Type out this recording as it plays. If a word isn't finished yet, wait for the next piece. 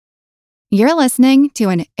You're listening to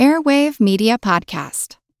an Airwave Media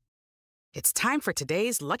Podcast. It's time for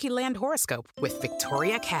today's Lucky Land horoscope with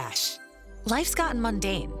Victoria Cash. Life's gotten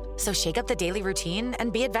mundane, so shake up the daily routine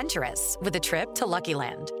and be adventurous with a trip to Lucky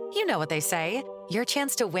Land. You know what they say, your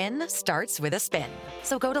chance to win starts with a spin.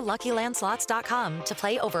 So go to LuckyLandSlots.com to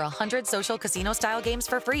play over 100 social casino-style games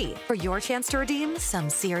for free for your chance to redeem some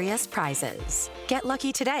serious prizes. Get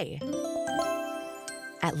lucky today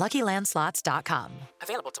at LuckyLandSlots.com.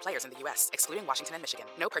 Available to players in the U.S., excluding Washington and Michigan.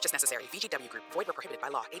 No purchase necessary. VGW Group. Void where prohibited by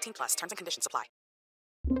law. 18+. Terms and conditions apply.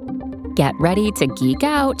 Get ready to geek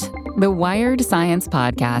out. The Wired Science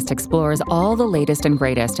Podcast explores all the latest and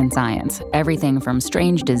greatest in science. Everything from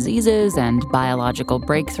strange diseases and biological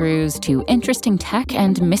breakthroughs to interesting tech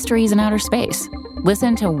and mysteries in outer space.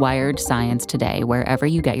 Listen to Wired Science today wherever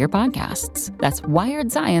you get your podcasts. That's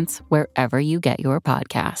Wired Science wherever you get your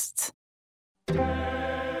podcasts.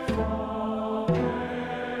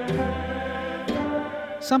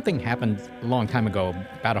 Something happened a long time ago,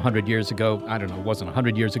 about 100 years ago. I don't know, it wasn't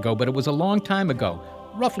 100 years ago, but it was a long time ago,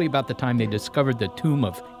 roughly about the time they discovered the tomb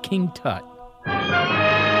of King Tut.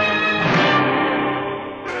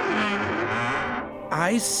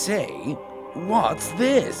 I say, what's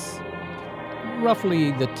this?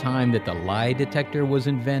 Roughly the time that the lie detector was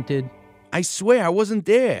invented. I swear I wasn't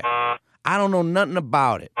there. I don't know nothing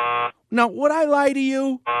about it. Now, would I lie to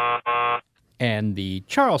you? And the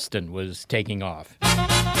Charleston was taking off.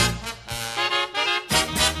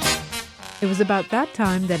 It was about that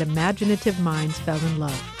time that imaginative minds fell in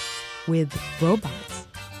love with robots.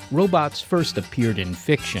 Robots first appeared in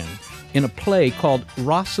fiction in a play called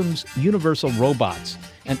Rossum's Universal Robots.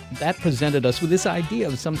 And that presented us with this idea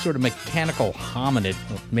of some sort of mechanical hominid,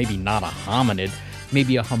 or maybe not a hominid,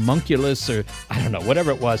 maybe a homunculus or, I don't know, whatever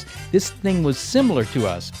it was. This thing was similar to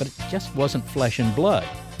us, but it just wasn't flesh and blood.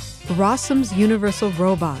 Rossum's Universal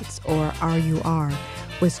Robots, or RUR,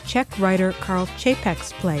 was Czech writer Karl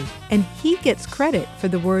Čapek's play, and he gets credit for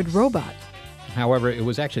the word robot. However, it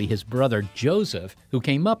was actually his brother Joseph who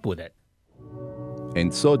came up with it.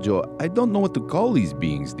 And so, Joe, I don't know what to call these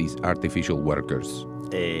beings, these artificial workers.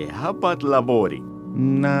 How about lavori?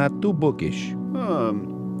 Nah, too bookish.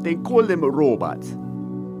 Then call them robots.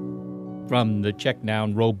 From the Czech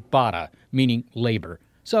noun robota, meaning labor.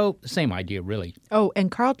 So, same idea, really. Oh,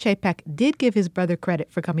 and Karl Čapek did give his brother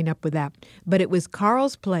credit for coming up with that, but it was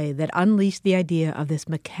Karl's play that unleashed the idea of this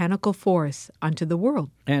mechanical force onto the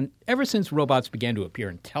world. And ever since robots began to appear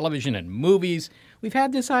in television and movies, we've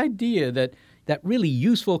had this idea that really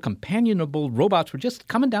useful, companionable robots were just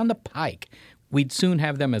coming down the pike. We'd soon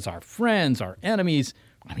have them as our friends, our enemies.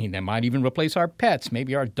 I mean, they might even replace our pets,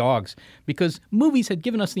 maybe our dogs, because movies had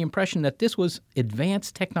given us the impression that this was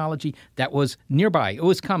advanced technology that was nearby, it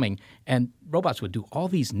was coming, and robots would do all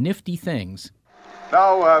these nifty things.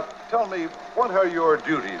 Now, tell me, what are your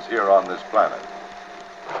duties here on this planet?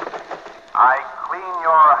 I clean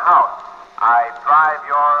your house. I drive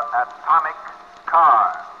your atomic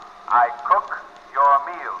car. I cook your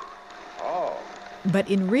meals. Oh. But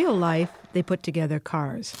in real life, they put together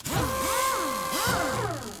cars.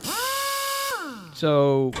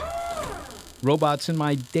 So, robots in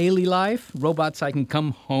my daily life? Robots I can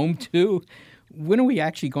come home to? When are we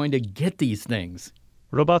actually going to get these things?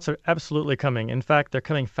 Robots are absolutely coming. In fact, they're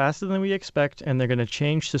coming faster than we expect, and they're going to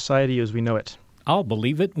change society as we know it. I'll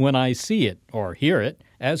believe it when I see it, or hear it,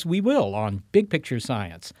 as we will on Big Picture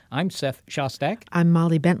Science. I'm Seth Shostak. I'm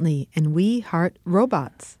Molly Bentley, and we heart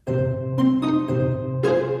robots.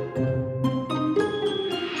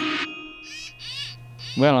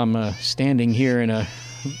 Well, I'm standing here in a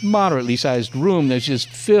moderately sized room that's just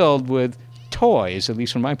filled with toys. At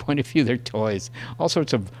least from my point of view, they're toys. All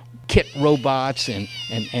sorts of kit robots and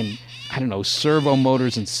I don't know, servo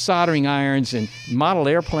motors and soldering irons and model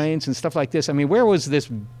airplanes and stuff like this. I mean, where was this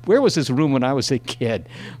room when I was a kid?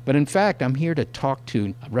 But in fact, I'm here to talk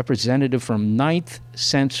to a representative from Ninth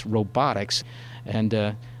Sense Robotics. And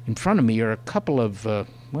in front of me are a couple of,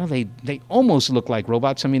 they almost look like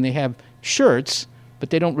robots. I mean, they have shirts, but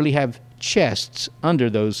they don't really have chests under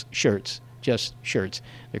those shirts, just shirts.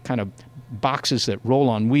 They're kind of boxes that roll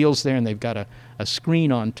on wheels there, and they've got a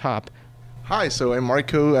screen on top. Hi, so I'm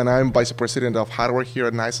Marco, and I'm Vice President of Hardware here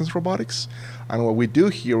at Ninth Sense Robotics. And what we do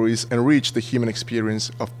here is enrich the human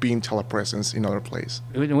experience of being telepresence in other places.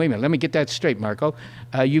 Wait a minute, let me get that straight, Marco.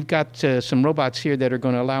 You've got some robots here that are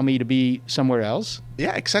going to allow me to be somewhere else?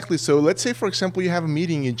 Yeah, exactly. So let's say, for example, you have a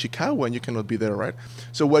meeting in Chicago and you cannot be there, right?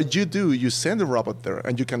 So what you do, you send a robot there,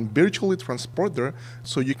 and you can virtually transport there,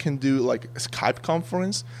 so you can do like a Skype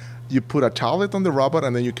conference. You put a tablet on the robot,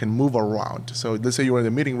 and then you can move around. So let's say you're in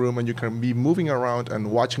the meeting room, and you can be moving around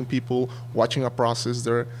and watching people, watching a process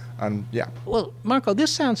there, and yeah. Well, Marco,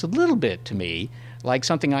 this sounds a little bit to me like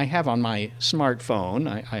something I have on my smartphone.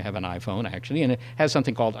 I have an iPhone, actually, and it has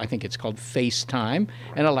something called, I think it's called FaceTime,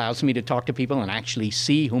 and allows me to talk to people and actually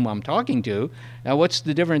see whom I'm talking to. Now, what's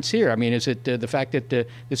the difference here? I mean, is it the fact that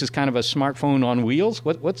this is kind of a smartphone on wheels?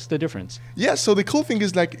 What's the difference? Yeah, so the cool thing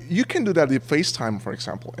is, like, you can do that with FaceTime, for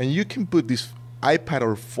example, and you can put this iPad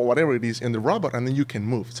or for whatever it is in the robot, and then you can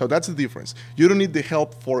move. So that's the difference. You don't need the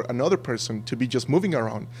help for another person to be just moving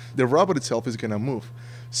around. The robot itself is going to move.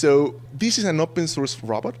 So this is an open source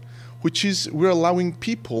robot, which is we're allowing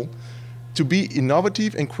people to be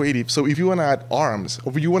innovative and creative. So if you want to add arms,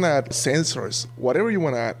 or if you want to add sensors, whatever you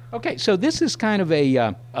want to add. Okay, so this is kind of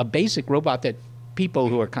a basic robot that people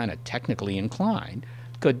who are kind of technically inclined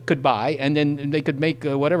could buy, and then they could make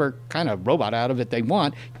whatever kind of robot out of it they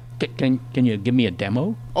want. Can you give me a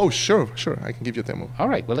demo? Oh, sure. I can give you a demo. All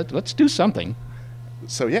right, well, let's do something.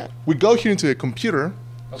 So yeah, we go here into a computer.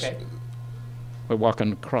 Okay. We're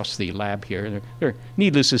walking across the lab here. There are,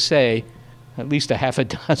 needless to say, at least a half a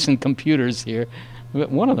dozen computers here.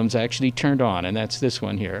 One of them's actually turned on, and that's this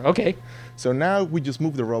one here. Okay. So now we just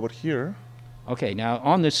move the robot here. Okay, now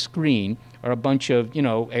on the screen are a bunch of,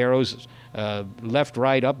 arrows, left,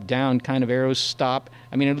 right, up, down kind of arrows, stop.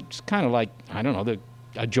 I mean, it's kind of like, I don't know,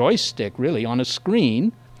 a joystick, really, on a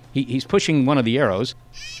screen. He's pushing one of the arrows.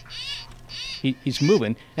 He's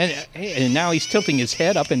moving, and now he's tilting his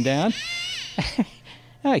head up and down.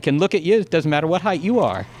 I can look at you. It doesn't matter what height you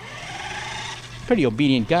are. Pretty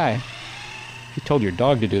obedient guy. If you told your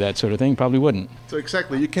dog to do that sort of thing, probably wouldn't. So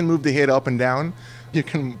exactly, you can move the head up and down. You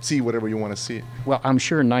can see whatever you want to see. Well, I'm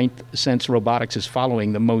sure Ninth Sense Robotics is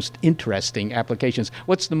following the most interesting applications.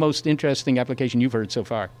 What's the most interesting application you've heard so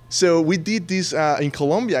far? So we did this in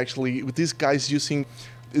Colombia, actually, with these guys using,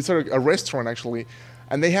 it's a restaurant, actually,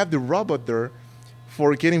 and they have the robot there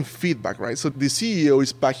for getting feedback, right? So the CEO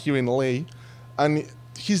is back here in LA, and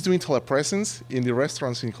he's doing telepresence in the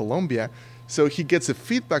restaurants in Colombia. So he gets the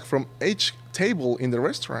feedback from each table in the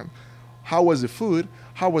restaurant. How was the food?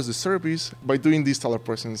 How was the service? By doing these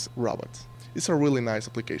telepresence robots. It's a really nice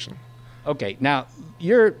application. Okay, now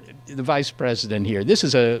you're the vice president here. This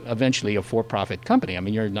is eventually a for-profit company. I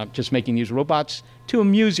mean, you're not just making these robots to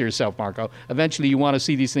amuse yourself, Marco. Eventually you want to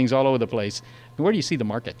see these things all over the place. Where do you see the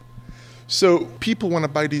market? So people want to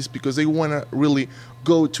buy these because they want to really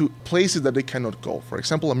go to places that they cannot go. For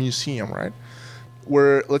example, a museum, right?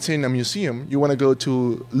 Where, let's say in a museum, you want to go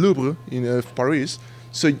to Louvre in Paris.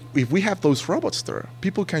 So if we have those robots there,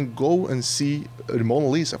 people can go and see the Mona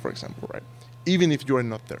Lisa, for example, right? Even if you're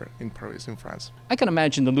not there in Paris, in France. I can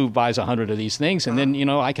imagine the Louvre buys 100 of these things, and then,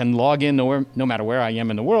 I can log in no matter where I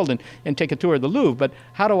am in the world and take a tour of the Louvre. But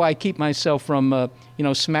how do I keep myself from,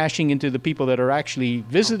 smashing into the people that are actually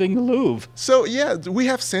visiting the Louvre? So, yeah, we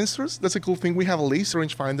have sensors. That's a cool thing. We have a laser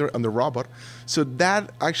rangefinder on the robot. So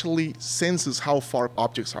that actually senses how far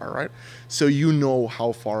objects are, right? So you know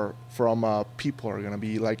how far from people are going to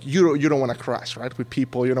be. Like, you don't want to crash, right, with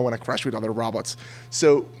people. You don't want to crash with other robots.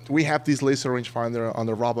 So we have this laser rangefinder on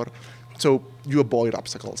the robot, so you avoid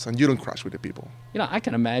obstacles and you don't crash with the people. I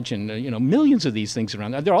can imagine, millions of these things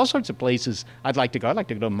around. There are all sorts of places I'd like to go. I'd like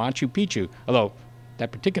to go to Machu Picchu, although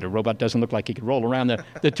that particular robot doesn't look like he could roll around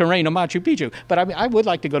the terrain of Machu Picchu. But I would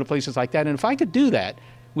like to go to places like that. And if I could do that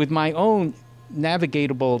with my own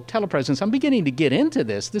navigatable telepresence, I'm beginning to get into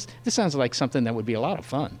this. This sounds like something that would be a lot of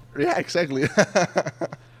fun. Yeah, exactly.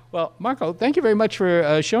 Well, Marco, thank you very much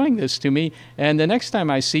for showing this to me. And the next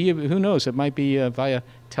time I see you, who knows, it might be via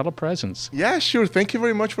telepresence. Yeah, sure. Thank you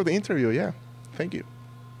very much for the interview. Yeah, thank you.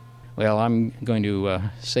 Well, I'm going to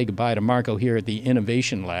say goodbye to Marco here at the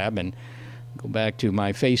Innovation Lab and go back to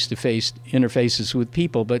my face-to-face interfaces with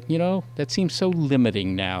people. But, that seems so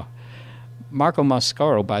limiting now. Marco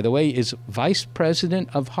Mascaro, by the way, is Vice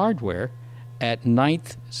President of Hardware at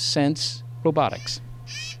Ninth Sense Robotics.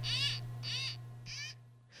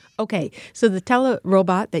 Okay, so the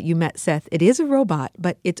telerobot that you met, Seth, it is a robot,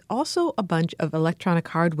 but it's also a bunch of electronic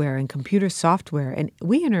hardware and computer software, and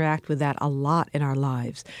we interact with that a lot in our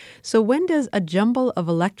lives. So when does a jumble of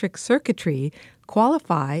electric circuitry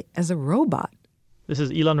qualify as a robot? This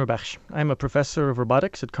is Ilan Roberge. I'm a professor of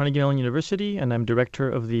robotics at Carnegie Mellon University, and I'm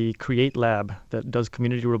director of the CREATE lab that does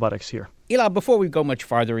community robotics here. Ilan, before we go much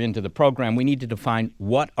farther into the program, we need to define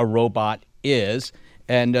what a robot is.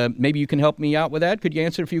 And maybe you can help me out with that. Could you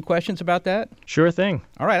answer a few questions about that? Sure thing.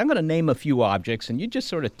 All right, I'm going to name a few objects, and you just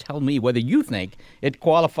sort of tell me whether you think it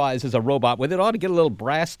qualifies as a robot, whether it ought to get a little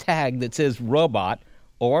brass tag that says robot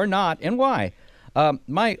or not, and why.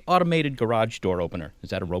 My automated garage door opener, is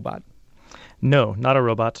that a robot? No, not a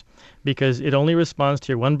robot, because it only responds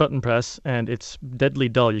to your one button press, and it's deadly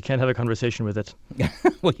dull. You can't have a conversation with it.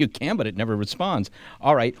 Well, you can, but it never responds.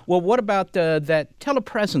 All right. Well, what about that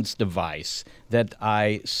telepresence device that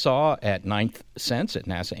I saw at Ninth Sense at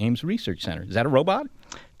NASA Ames Research Center? Is that a robot?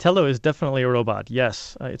 Tello is definitely a robot,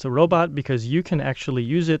 yes. It's a robot because you can actually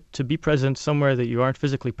use it to be present somewhere that you aren't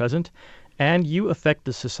physically present, and you affect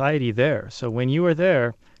the society there. So when you are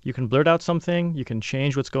there, you can blurt out something, you can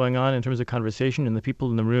change what's going on in terms of conversation and the people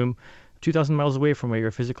in the room 2,000 miles away from where you're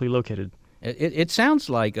physically located. It sounds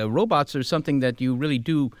like robots are something that you really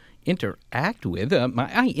do interact with.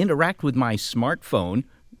 I interact with my smartphone.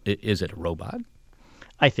 Is it a robot?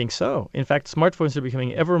 I think so. In fact, smartphones are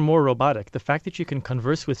becoming ever more robotic. The fact that you can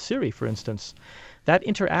converse with Siri, for instance, that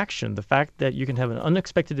interaction, the fact that you can have an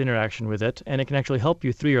unexpected interaction with it and it can actually help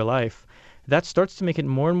you through your life, that starts to make it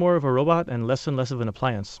more and more of a robot and less of an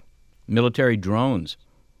appliance. Military drones.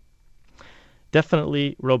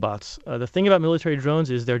 Definitely robots. The thing about military drones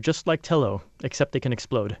is they're just like Tello, except they can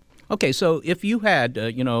explode. Okay, so if you had,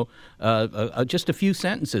 just a few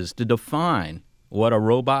sentences to define what a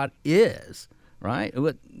robot is, right,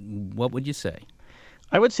 what would you say?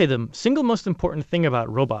 I would say the single most important thing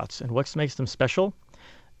about robots and what makes them special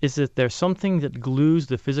is that they're something that glues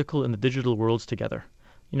the physical and the digital worlds together.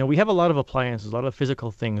 We have a lot of appliances, a lot of physical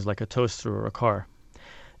things like a toaster or a car.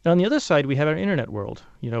 And on the other side, we have our internet world.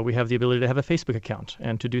 We have the ability to have a Facebook account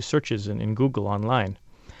and to do searches in Google online.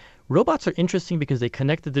 Robots are interesting because they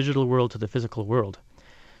connect the digital world to the physical world.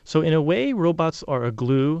 So in a way, robots are a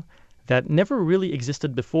glue that never really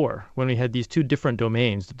existed before when we had these two different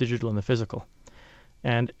domains, the digital and the physical.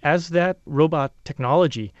 And as that robot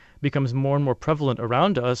technology becomes more and more prevalent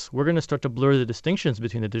around us, we're going to start to blur the distinctions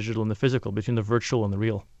between the digital and the physical, between the virtual and the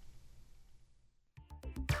real.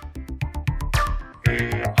 We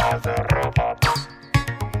are the robots.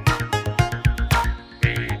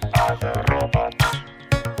 We are the robots.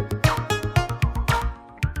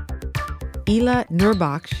 Ila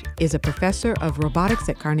Nurbaksh is a professor of robotics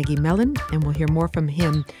at Carnegie Mellon, and we'll hear more from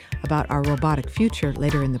him about our robotic future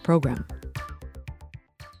later in the program.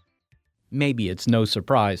 Maybe it's no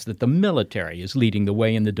surprise that the military is leading the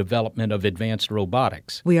way in the development of advanced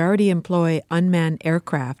robotics. We already employ unmanned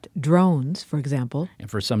aircraft, drones, for example. And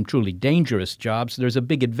for some truly dangerous jobs, there's a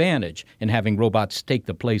big advantage in having robots take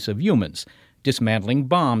the place of humans. Dismantling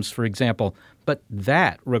bombs, for example. But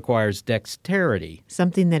that requires dexterity.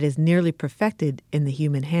 Something that is nearly perfected in the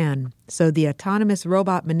human hand. So the Autonomous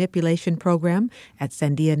Robot Manipulation Program at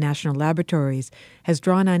Sandia National Laboratories has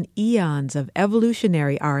drawn on eons of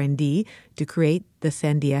evolutionary R&D to create the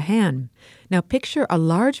Sandia hand. Now picture a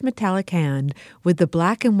large metallic hand with the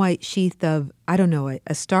black and white sheath of, a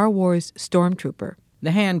Star Wars stormtrooper.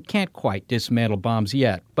 The hand can't quite dismantle bombs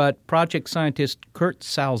yet, but project scientist Kurt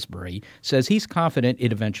Salisbury says he's confident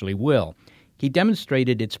it eventually will. He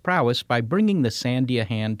demonstrated its prowess by bringing the Sandia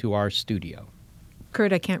hand to our studio.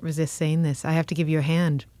 Kurt, I can't resist saying this. I have to give you a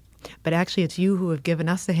hand. But actually, it's you who have given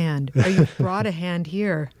us a hand. Or you brought a hand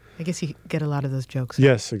here. I guess you get a lot of those jokes. Right?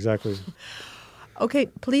 Yes, exactly. Okay,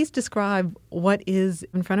 please describe what is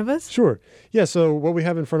in front of us. Sure. Yeah, so what we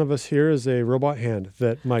have in front of us here is a robot hand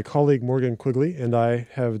that my colleague Morgan Quigley and I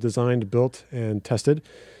have designed, built, and tested.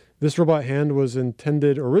 This robot hand was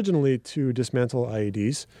intended originally to dismantle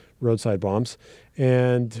IEDs, roadside bombs,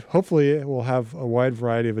 and hopefully it will have a wide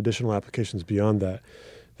variety of additional applications beyond that.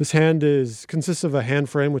 This hand consists of a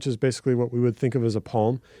hand frame, which is basically what we would think of as a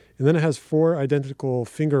palm, and then it has 4 identical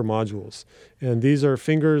finger modules. And these are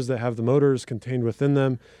fingers that have the motors contained within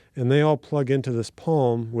them, and they all plug into this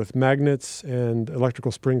palm with magnets and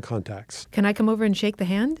electrical spring contacts. Can I come over and shake the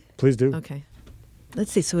hand? Please do. Okay.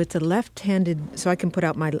 Let's see. So it's a left-handed, so I can put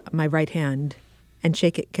out my right hand and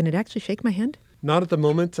shake it. Can it actually shake my hand? Not at the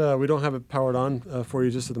moment. We don't have it powered on for you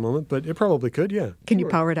just at the moment, but it probably could, yeah. Can you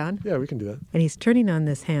power it on? Yeah, we can do that. And he's turning on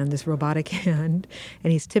this hand, this robotic hand,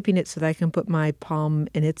 and he's tipping it so that I can put my palm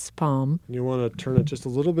in its palm. You want to turn it just a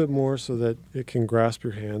little bit more so that it can grasp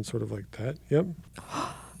your hand, sort of like that. Yep.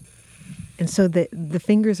 And so the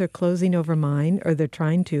fingers are closing over mine, or they're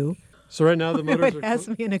trying to. So right now the motors it has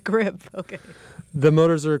me in a grip. Okay. The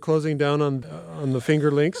motors are closing down on the finger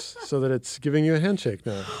links so that it's giving you a handshake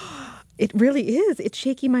now. It really is. It's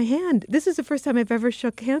shaking my hand. This is the first time I've ever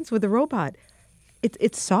shook hands with a robot.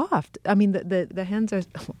 It's soft. I mean, the hands are...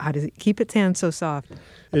 How does it keep its hands so soft?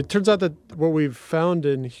 It turns out that what we've found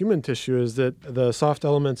in human tissue is that the soft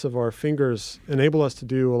elements of our fingers enable us to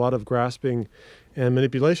do a lot of grasping and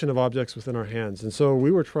manipulation of objects within our hands. And so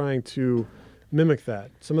we were trying to mimic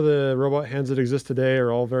that. Some of the robot hands that exist today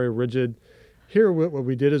are all very rigid. Here, what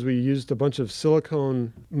we did is we used a bunch of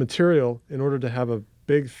silicone material in order to have a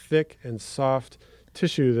big, thick, and soft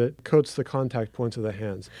tissue that coats the contact points of the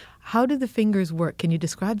hands. How do the fingers work? Can you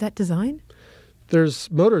describe that design? There's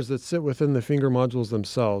motors that sit within the finger modules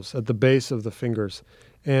themselves at the base of the fingers.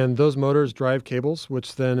 And those motors drive cables,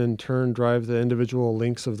 which then in turn drive the individual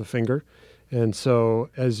links of the finger. And so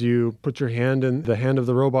as you put your hand in the hand of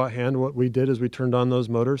the robot hand, what we did is we turned on those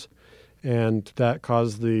motors, and that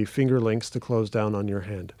caused the finger links to close down on your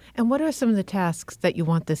hand. And what are some of the tasks that you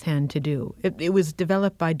want this hand to do? It was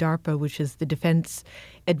developed by DARPA, which is the Defense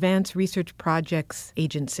Advanced Research Projects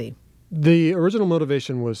Agency. The original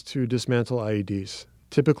motivation was to dismantle IEDs.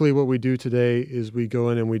 Typically what we do today is we go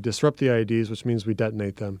in and we disrupt the IEDs, which means we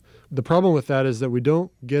detonate them. The problem with that is that we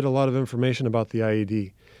don't get a lot of information about the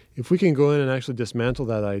IED. If we can go in and actually dismantle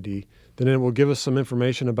that IED, then it will give us some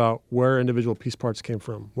information about where individual piece parts came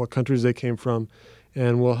from, what countries they came from,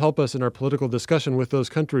 and will help us in our political discussion with those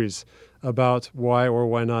countries about why or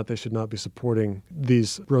why not they should not be supporting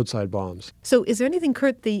these roadside bombs. So is there anything,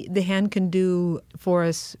 Kurt, the hand can do for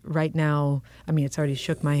us right now? I mean, it's already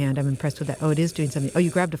shook my hand. I'm impressed with that. Oh, it is doing something. Oh,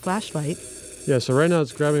 you grabbed a flashlight. Yeah, so right now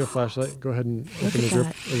it's grabbing a flashlight. Go ahead and open the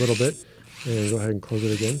grip a little bit, and go ahead and close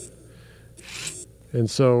it again. And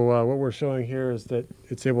so what we're showing here is that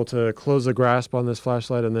it's able to close the grasp on this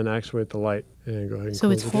flashlight and then actuate the light. And go ahead and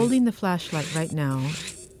so it's holding the flashlight right now.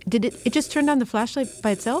 Did it just turned on the flashlight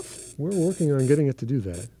by itself? We're working on getting it to do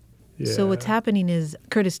that. Yeah. So what's happening is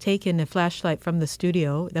Kurt has taken a flashlight from the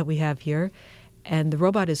studio that we have here, and the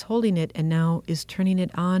robot is holding it and now is turning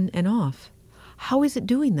it on and off. How is it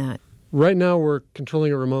doing that? Right now we're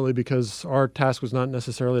controlling it remotely because our task was not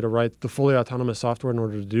necessarily to write the fully autonomous software in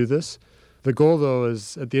order to do this. The goal, though,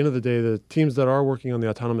 is at the end of the day, the teams that are working on the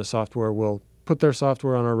autonomous software will put their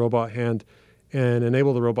software on our robot hand and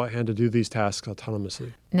enable the robot hand to do these tasks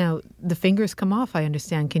autonomously. Now, the fingers come off, I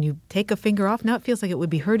understand. Can you take a finger off? Now it feels like it would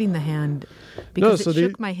be hurting the hand because it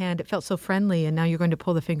shook my hand. It felt so friendly, and now you're going to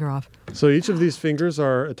pull the finger off. So each of these fingers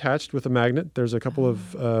are attached with a magnet. There's a couple of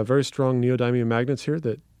very strong neodymium magnets here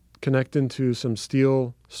that connect into some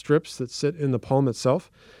steel strips that sit in the palm itself.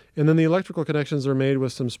 And then the electrical connections are made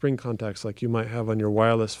with some spring contacts like you might have on your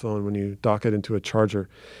wireless phone when you dock it into a charger.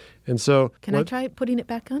 And so Can I try putting it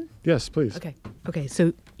back on? Yes, please. Okay,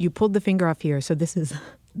 so you pulled the finger off here. So this is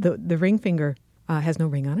the ring finger has no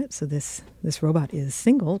ring on it. So this robot is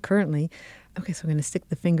single currently. Okay, so I'm going to stick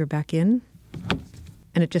the finger back in,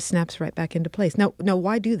 and it just snaps right back into place. Now,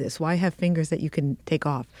 why do this? Why have fingers that you can take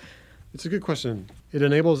off? It's a good question. It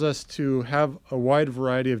enables us to have a wide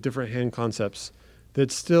variety of different hand concepts that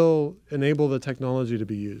still enable the technology to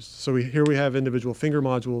be used. So here we have individual finger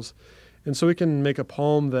modules, and so we can make a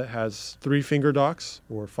palm that has 3 finger docks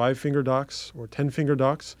or 5 finger docks or 10 finger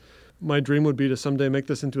docks. My dream would be to someday make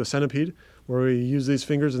this into a centipede where we use these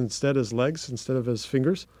fingers instead as legs instead of as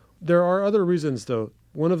fingers. There are other reasons, though.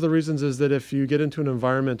 One of the reasons is that if you get into an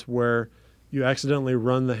environment where you accidentally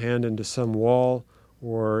run the hand into some wall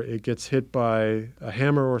or it gets hit by a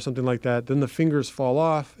hammer or something like that, then the fingers fall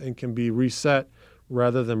off and can be reset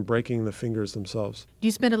rather than breaking the fingers themselves. Do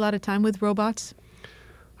you spend a lot of time with robots?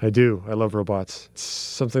 I do. I love robots. It's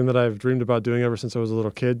something that I've dreamed about doing ever since I was a little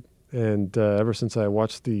kid. And ever since I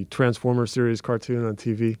watched the Transformers series cartoon on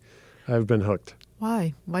TV, I've been hooked.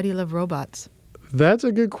 Why? Why do you love robots? That's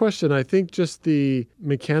a good question. I think just the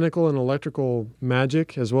mechanical and electrical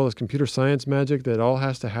magic, as well as computer science magic that all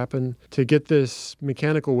has to happen to get this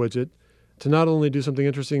mechanical widget to not only do something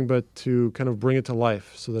interesting, but to kind of bring it to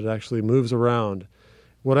life so that it actually moves around.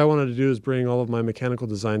 What I wanted to do is bring all of my mechanical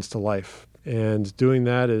designs to life. And doing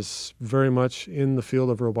that is very much in the field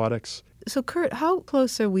of robotics. So, Kurt, how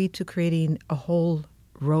close are we to creating a whole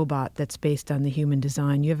robot that's based on the human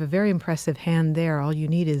design? You have a very impressive hand there. All you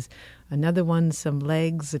need is another one, some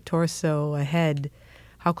legs, a torso, a head.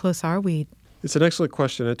 How close are we? It's an excellent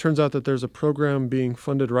question. It turns out that there's a program being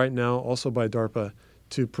funded right now, also by DARPA,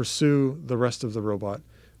 to pursue the rest of the robot.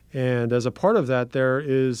 And as a part of that, there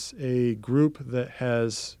is a group that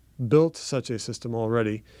has built such a system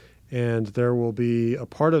already. And there will be a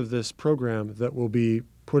part of this program that will be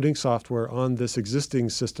putting software on this existing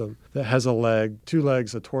system that has a leg, 2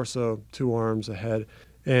 legs, a torso, 2 arms, a head.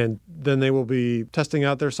 And then they will be testing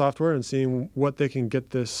out their software and seeing what they can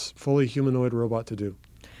get this fully humanoid robot to do.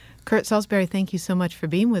 Kurt Salisbury, thank you so much for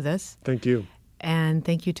being with us. Thank you. And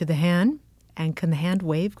thank you to the hand. And can the hand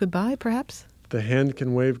wave goodbye, perhaps? The hand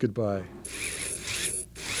can wave goodbye.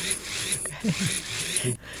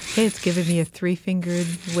 Okay. Hey, it's giving me a 3-fingered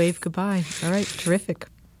wave goodbye. All right, terrific.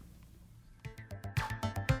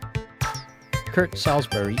 Kurt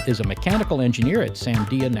Salisbury is a mechanical engineer at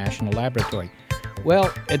Sandia National Laboratory.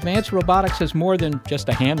 Well, advanced robotics is more than just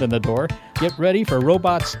a hand in the door. Get ready for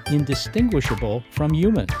robots indistinguishable from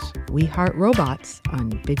humans. We Heart Robots on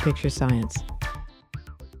Big Picture Science.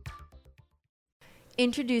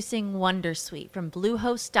 Introducing Wondersuite from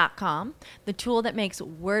Bluehost.com, the tool that makes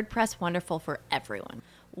WordPress wonderful for everyone.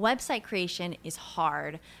 Website creation is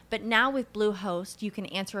hard, but now with Bluehost, you can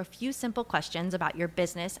answer a few simple questions about your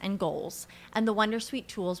business and goals, and the Wondersuite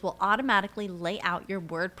tools will automatically lay out your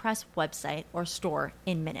WordPress website or store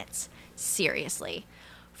in minutes. Seriously.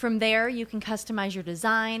 From there, you can customize your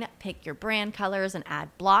design, pick your brand colors, and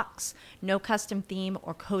add blocks. No custom theme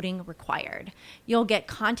or coding required. You'll get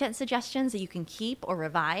content suggestions that you can keep or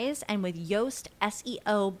revise, and with Yoast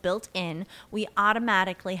SEO built in, we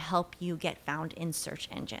automatically help you get found in search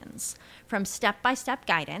engines. From step-by-step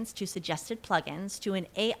guidance to suggested plugins to an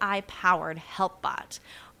AI-powered help bot,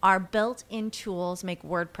 our built-in tools make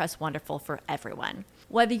WordPress wonderful for everyone.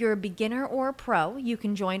 Whether you're a beginner or a pro, you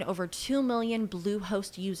can join over 2 million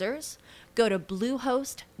Bluehost users. Go to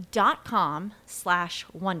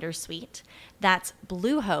bluehost.com/wondersuite. That's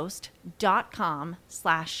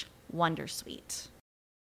bluehost.com/wondersuite.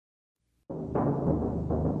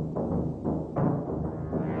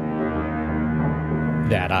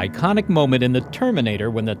 That iconic moment in The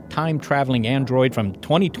Terminator when the time-traveling android from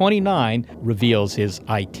 2029 reveals his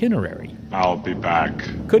itinerary. I'll be back.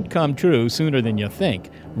 Could come true sooner than you think.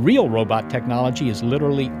 Real robot technology is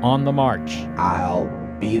literally on the march. I'll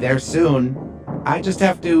be there soon. I just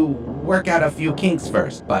have to work out a few kinks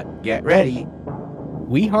first, but get ready.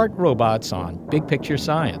 We Heart Robots on Big Picture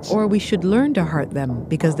Science. Or we should learn to heart them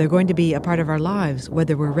because they're going to be a part of our lives,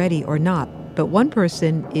 whether we're ready or not. But one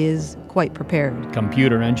person is quite prepared.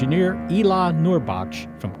 Computer engineer Ela Nurbach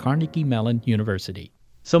from Carnegie Mellon University.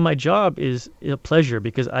 So my job is a pleasure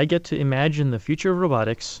because I get to imagine the future of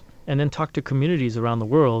robotics and then talk to communities around the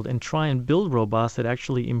world and try and build robots that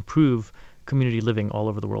actually improve community living all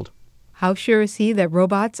over the world. How sure is he that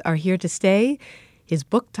robots are here to stay? His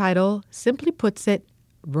book title simply puts it,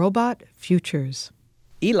 Robot Futures.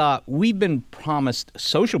 Ela, we've been promised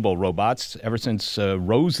sociable robots ever since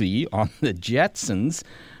Rosie on the Jetsons.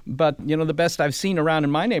 But, the best I've seen around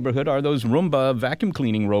in my neighborhood are those Roomba vacuum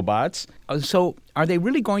cleaning robots. So are they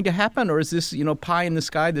really going to happen, or is this, pie in the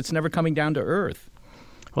sky that's never coming down to earth?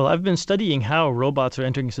 Well, I've been studying how robots are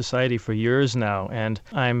entering society for years now, and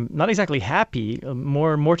I'm not exactly happy,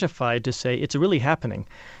 more mortified to say it's really happening.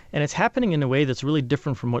 And it's happening in a way that's really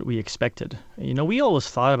different from what we expected. We always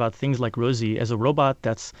thought about things like Rosie as a robot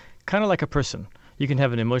that's kind of like a person. You can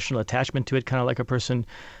have an emotional attachment to it, kind of like a person.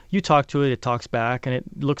 You talk to it, it talks back, and it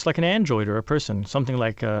looks like an android or a person, something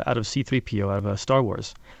like out of C-3PO, out of Star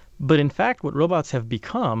Wars. But in fact, what robots have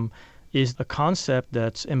become is a concept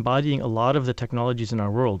that's embodying a lot of the technologies in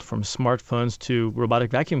our world, from smartphones to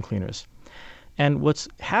robotic vacuum cleaners. And what's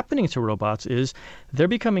happening to robots is they're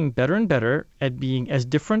becoming better and better at being as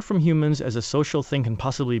different from humans as a social thing can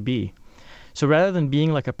possibly be. So rather than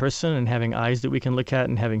being like a person and having eyes that we can look at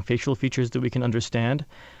and having facial features that we can understand,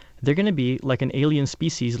 they're going to be like an alien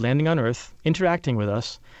species landing on Earth, interacting with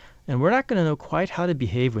us, and we're not going to know quite how to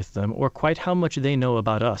behave with them or quite how much they know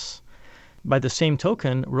about us. By the same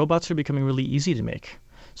token, robots are becoming really easy to make.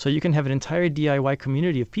 So you can have an entire DIY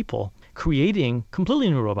community of people creating completely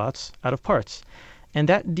new robots out of parts. And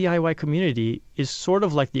that DIY community is sort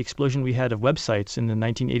of like the explosion we had of websites in the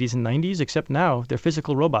 1980s and 90s, except now they're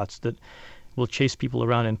physical robots that will chase people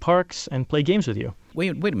around in parks and play games with you.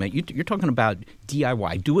 Wait a minute. You're talking about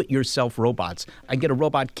DIY, do-it-yourself robots. I get a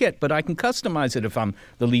robot kit, but I can customize it if I'm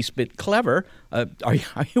the least bit clever. Are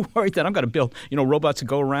you worried that I'm going to build, robots that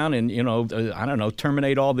go around and,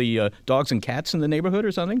 terminate all the dogs and cats in the neighborhood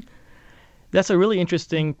or something? That's a really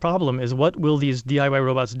interesting problem, is what will these DIY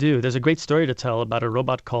robots do? There's a great story to tell about a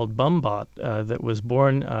robot called BumBot that was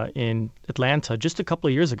born in Atlanta just a couple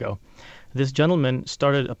of years ago. This gentleman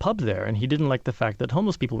started a pub there, and he didn't like the fact that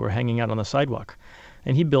homeless people were hanging out on the sidewalk.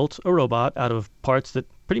 And he built a robot out of parts that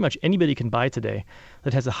pretty much anybody can buy today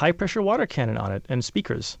that has a high-pressure water cannon on it and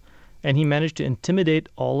speakers. And he managed to intimidate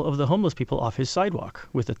all of the homeless people off his sidewalk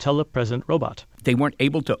with a telepresent robot. They weren't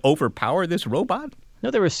able to overpower this robot?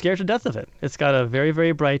 No, they were scared to death of it. It's got a very,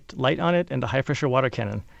 very bright light on it and a high-pressure water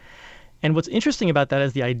cannon. And what's interesting about that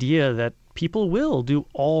is the idea that people will do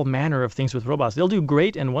all manner of things with robots. They'll do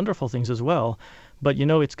great and wonderful things as well. But,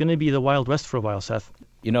 it's going to be the Wild West for a while, Seth.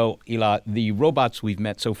 You know, Ela, the robots we've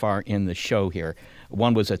met so far in the show here,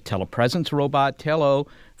 one was a telepresence robot. Tello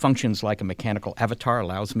functions like a mechanical avatar,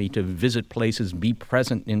 allows me to visit places, be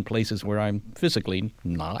present in places where I'm physically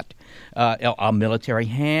not. A military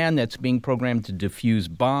hand that's being programmed to defuse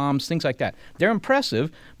bombs, things like that. They're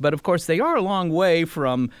impressive, but of course they are a long way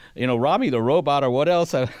from, Robbie the robot or what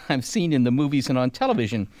else I've seen in the movies and on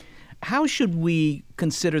television. How should we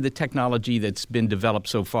consider the technology that's been developed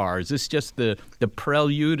so far? Is this just the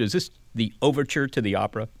prelude? Is this the overture to the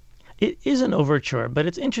opera? It is an overture, but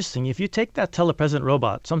it's interesting. If you take that telepresent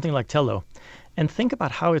robot, something like Tello, and think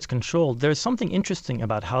about how it's controlled, there's something interesting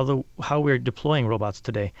about how we're deploying robots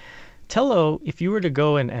today. Tello, if you were to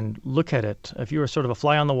go and look at it, if you were sort of a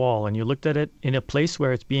fly on the wall and you looked at it in a place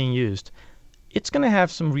where it's being used, it's going to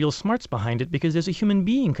have some real smarts behind it because there's a human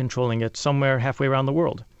being controlling it somewhere halfway around the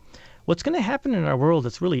world. What's going to happen in our world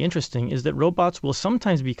that's really interesting is that robots will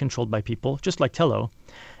sometimes be controlled by people, just like Tello,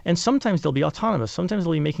 and sometimes they'll be autonomous. Sometimes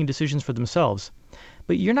they'll be making decisions for themselves.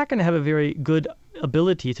 But you're not going to have a very good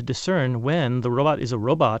ability to discern when the robot is a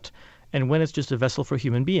robot and when it's just a vessel for a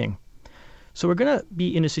human being. So we're going to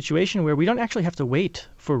be in a situation where we don't actually have to wait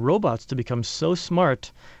for robots to become so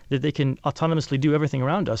smart that they can autonomously do everything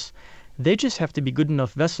around us. They just have to be good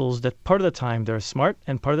enough vessels that part of the time they're smart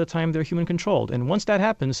and part of the time they're human controlled. And once that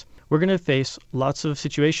happens, we're going to face lots of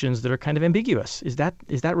situations that are kind of ambiguous. Is that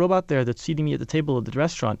robot there that's seating me at the table at the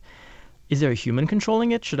restaurant? Is there a human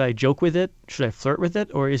controlling it? Should I joke with it? Should I flirt with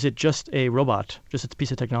it? Or is it just a robot, just a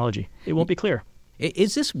piece of technology? It won't be clear.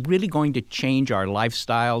 Is this really going to change our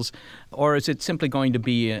lifestyles, or is it simply going to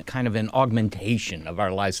be a kind of an augmentation of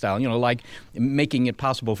our lifestyle, like making it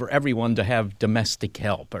possible for everyone to have domestic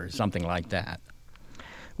help or something like that?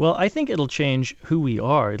 Well, I think it'll change who we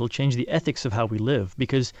are. It'll change the ethics of how we live,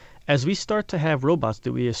 because as we start to have robots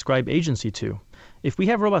that we ascribe agency to, if we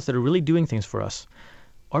have robots that are really doing things for us,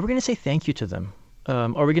 are we going to say thank you to them?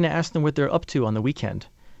 Are we going to ask them what they're up to on the weekend?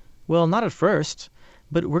 Well, not at first.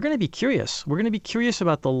 But we're going to be curious. We're going to be curious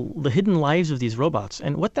about the hidden lives of these robots.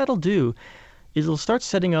 And what that'll do is it'll start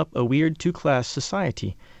setting up a weird two-class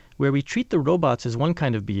society where we treat the robots as one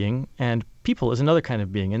kind of being and people as another kind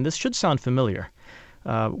of being. And this should sound familiar.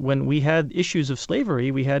 When we had issues of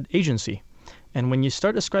slavery, we had agency. And when you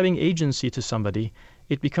start ascribing agency to somebody,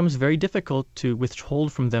 it becomes very difficult to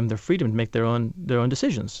withhold from them their freedom to make their own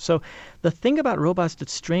decisions. So the thing about robots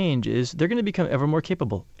that's strange is they're going to become ever more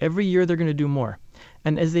capable. Every year they're going to do more.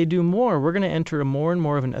 And as they do more, we're going to enter more and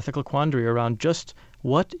more of an ethical quandary around just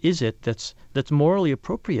what is it that's morally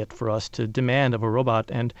appropriate for us to demand of a robot,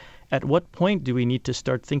 and at what point do we need to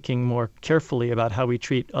start thinking more carefully about how we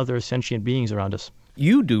treat other sentient beings around us.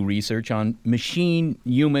 You do research on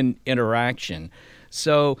machine-human interaction.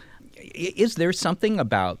 So is there something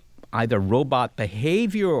about either robot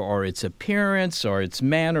behavior or its appearance or its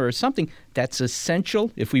manner or something that's essential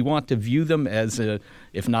if we want to view them as,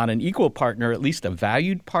 if not an equal partner, at least a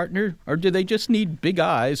valued partner? Or do they just need big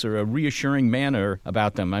eyes or a reassuring manner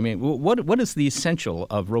about them? I mean, what is the essential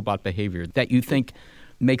of robot behavior that you think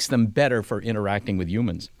makes them better for interacting with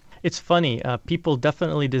humans? It's funny. People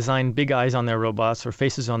definitely design big eyes on their robots or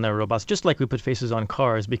faces on their robots, just like we put faces on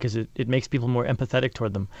cars, because it makes people more empathetic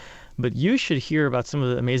toward them. But you should hear about some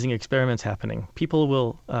of the amazing experiments happening. People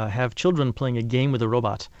will have children playing a game with a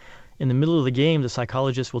robot. In the middle of the game, the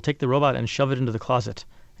psychologist will take the robot and shove it into the closet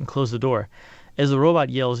and close the door. As the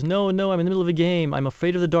robot yells, no, I'm in the middle of a game. I'm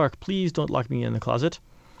afraid of the dark. Please don't lock me in the closet.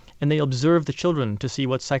 And they observe the children to see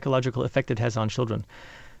what psychological effect it has on children.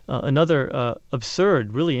 Another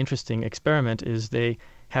absurd, really interesting experiment is they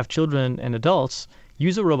have children and adults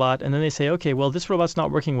use a robot, and then they say, okay, well, this robot's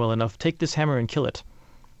not working well enough. Take this hammer and kill it.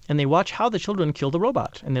 And they watch how the children kill the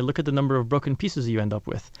robot, and they look at the number of broken pieces you end up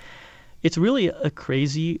with. It's really a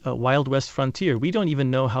crazy Wild West frontier. We don't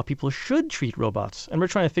even know how people should treat robots. And we're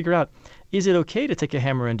trying to figure out, is it okay to take a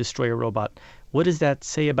hammer and destroy a robot? What does that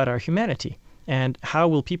say about our humanity? And how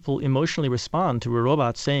will people emotionally respond to a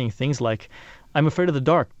robot saying things like, I'm afraid of the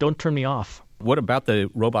dark, don't turn me off? What about the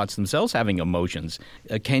robots themselves having emotions?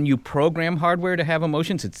 Can you program hardware to have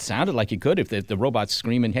emotions? It sounded like you could if the robot's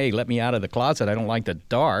screaming, hey, let me out of the closet, I don't like the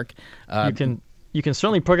dark. You can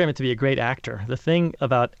certainly program it to be a great actor. The thing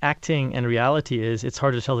about acting and reality is it's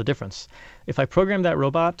hard to tell the difference. If I program that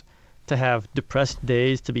robot to have depressed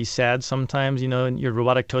days, to be sad sometimes, in your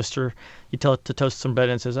robotic toaster, you tell it to toast some bread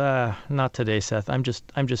and it says, not today, Seth, I'm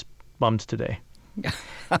just bummed today.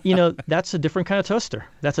 That's a different kind of toaster.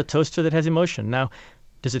 That's a toaster that has emotion. Now,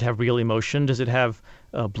 does it have real emotion? Does it have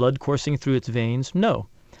blood coursing through its veins? No.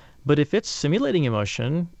 But if it's simulating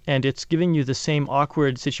emotion and it's giving you the same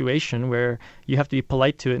awkward situation where you have to be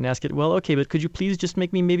polite to it and ask it, well, okay, but could you please just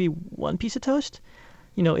make me maybe one piece of toast?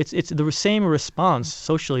 it's the same response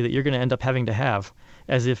socially that you're going to end up having to have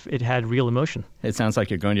as if it had real emotion. It sounds like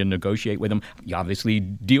you're going to negotiate with them. You obviously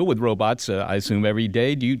deal with robots, I assume, every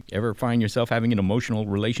day. Do you ever find yourself having an emotional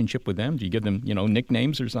relationship with them? Do you give them,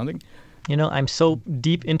 nicknames or something? I'm so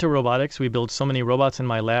deep into robotics. We build so many robots in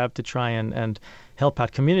my lab to try and help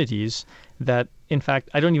out communities that, in fact,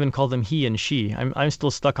 I don't even call them he and she. I'm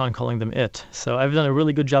still stuck on calling them it. So I've done a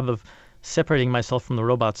really good job of separating myself from the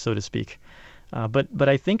robots, so to speak. But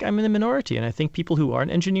I think I'm in the minority, and I think people who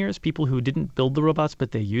aren't engineers, people who didn't build the robots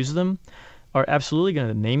but they use them, are absolutely going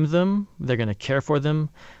to name them, they're going to care for them,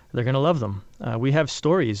 they're going to love them. We have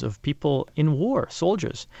stories of people in war,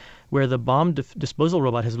 soldiers, where the bomb disposal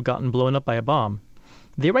robot has gotten blown up by a bomb.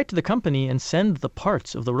 They write to the company and send the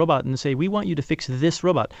parts of the robot and say, we want you to fix this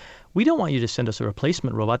robot. We don't want you to send us a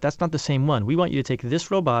replacement robot. That's not the same one. We want you to take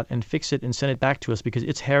this robot and fix it and send it back to us because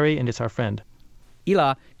it's Harry and it's our friend.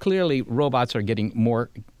 Ila, clearly robots are getting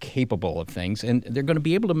more capable of things, and they're going to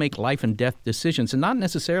be able to make life and death decisions, and not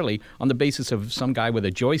necessarily on the basis of some guy with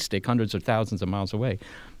a joystick hundreds or thousands of miles away,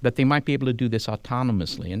 but they might be able to do this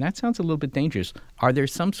autonomously, and that sounds a little bit dangerous. Are there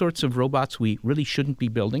some sorts of robots we really shouldn't be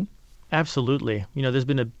building? Absolutely. There's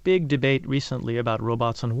been a big debate recently about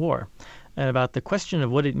robots and war, and about the question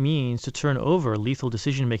of what it means to turn over lethal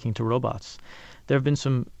decision-making to robots. There have been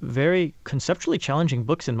some very conceptually challenging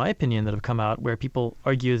books, in my opinion, that have come out where people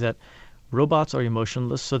argue that robots are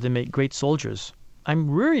emotionless, so they make great soldiers. I'm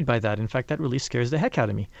worried by that. In fact, that really scares the heck out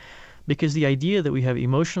of me. Because the idea that we have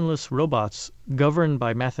emotionless robots governed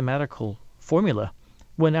by mathematical formula,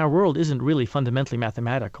 when our world isn't really fundamentally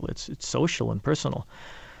mathematical, it's social and personal.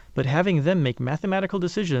 But having them make mathematical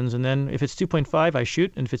decisions, and then if it's 2.5, I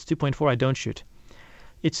shoot, and if it's 2.4, I don't shoot.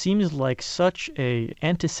 It seems like such a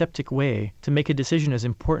antiseptic way to make a decision as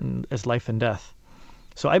important as life and death.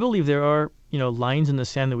 So I believe there are, lines in the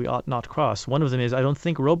sand that we ought not cross. One of them is I don't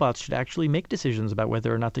think robots should actually make decisions about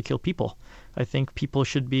whether or not to kill people. I think people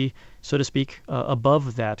should be, so to speak,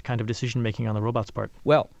 above that kind of decision-making on the robot's part.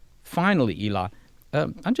 Well, finally, Ila,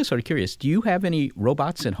 I'm just sort of curious. Do you have any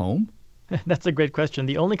robots at home? That's a great question.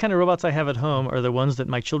 The only kind of robots I have at home are the ones that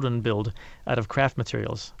my children build out of craft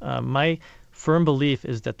materials. My firm belief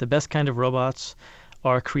is that the best kind of robots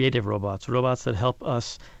are creative robots that help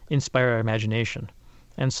us inspire our imagination.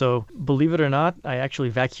 And so, believe it or not, I actually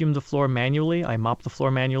vacuum the floor manually, I mop the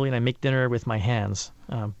floor manually, and I make dinner with my hands.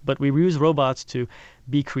 But we use robots to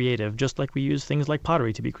be creative, just like we use things like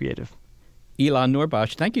pottery to be creative. Ila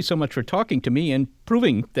Noorbakhsh, thank you so much for talking to me and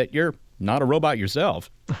proving that you're not a robot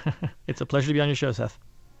yourself. It's a pleasure to be on your show, Seth.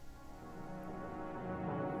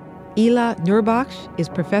 Ila Noorbakhsh is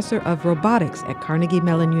professor of robotics at Carnegie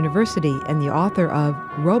Mellon University and the author of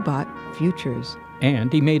Robot Futures.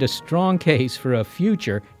 And he made a strong case for a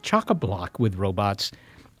future chock-a-block with robots.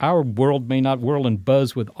 Our world may not whirl and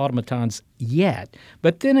buzz with automatons yet,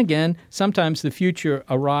 but then again, sometimes the future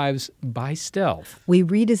arrives by stealth. We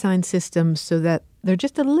redesign systems so that they're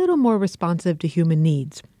just a little more responsive to human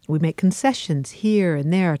needs. We make concessions here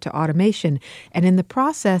and there to automation, and in the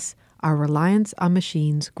process, our reliance on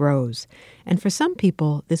machines grows. And for some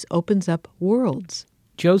people, this opens up worlds.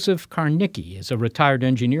 Joseph Karnicki is a retired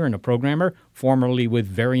engineer and a programmer, formerly with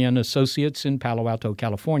Varian Associates in Palo Alto,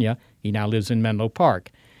 California. He now lives in Menlo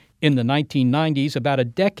Park. In the 1990s, about a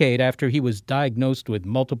decade after he was diagnosed with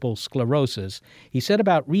multiple sclerosis, he set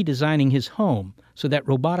about redesigning his home so that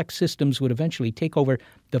robotic systems would eventually take over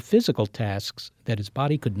the physical tasks that his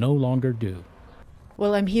body could no longer do.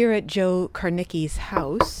 Well, I'm here at Joe Karnicki's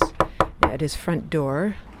house, at his front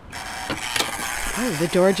door. Oh, the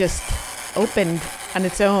door just opened on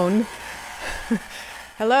its own.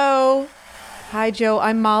 Hello. Hi, Joe.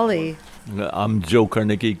 I'm Molly. I'm Joe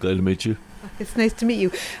Karnicki. Glad to meet you. It's nice to meet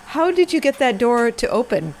you. How did you get that door to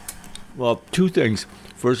open? Well, two things.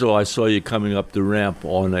 First of all, I saw you coming up the ramp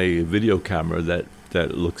on a video camera that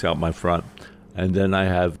looks out my front. And then I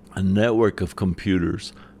have a network of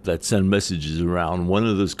computers that send messages around. One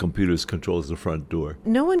of those computers controls the front door.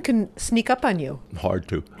 No one can sneak up on you. Hard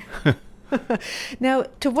to. Now,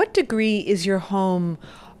 to what degree is your home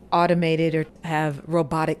automated or have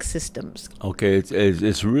robotic systems? Okay,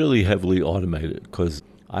 it's really heavily automated because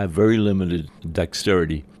I have very limited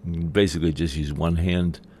dexterity. Basically just use one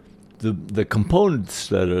hand. The components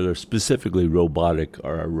that are specifically robotic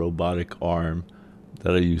are a robotic arm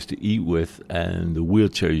that I use to eat with, and the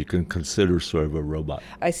wheelchair you can consider sort of a robot.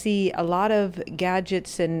 I see a lot of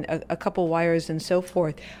gadgets and a couple wires and so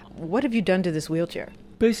forth. What have you done to this wheelchair?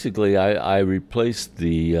 Basically, I replaced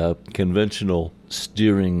the conventional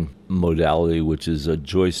steering modality, which is a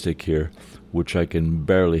joystick here, which I can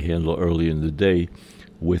barely handle early in the day,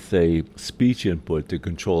 with a speech input to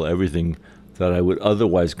control everything that I would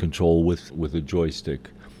otherwise control with a joystick.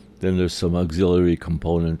 Then there's some auxiliary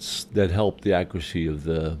components that help the accuracy of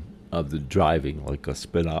the driving, like a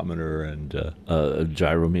speedometer and a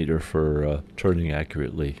gyrometer for turning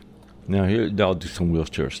accurately. Now I'll do some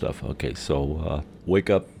wheelchair stuff. Okay, so wake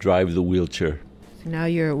up, drive the wheelchair. So now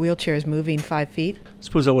your wheelchair is moving 5 feet.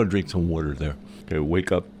 Suppose I want to drink some water there. Okay,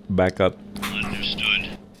 wake up, back up.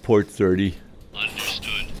 Understood. Port 30.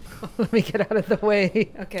 Understood. Let me get out of the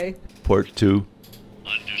way. Okay. Port 2.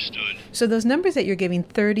 Understood. So those numbers that you're giving,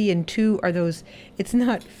 30 and 2, are those, it's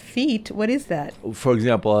not feet. What is that? For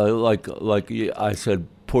example, like I said,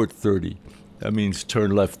 port 30. That means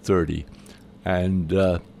turn left 30. And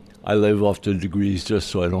I live off the degrees just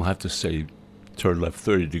so I don't have to say turn left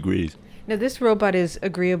 30 degrees. Now, this robot is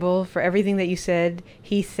agreeable for everything that you said.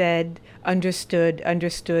 He said, understood.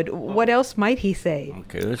 What else might he say?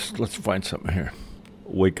 Okay, let's find something here.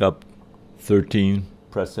 Wake up, 13,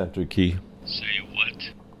 press enter key. Say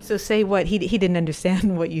what? So say what? He didn't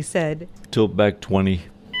understand what you said. Tilt back 20.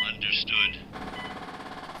 Understood.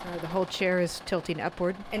 The whole chair is tilting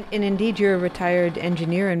upward. And indeed, you're a retired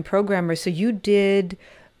engineer and programmer, so you did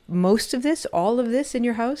most of this, all of this in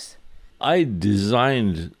your house? I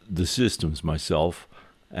designed the systems myself,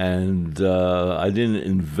 and I didn't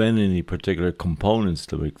invent any particular components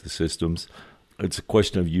to make the systems. It's a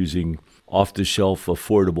question of using off-the-shelf,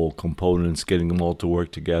 affordable components, getting them all to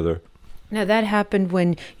work together. Now, that happened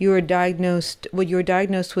when you were diagnosed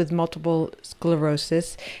with multiple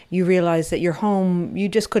sclerosis. You realized that your home, you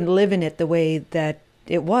just couldn't live in it the way that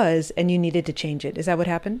it was, and you needed to change it. Is that what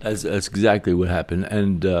happened? That's exactly what happened.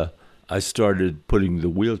 And I started putting the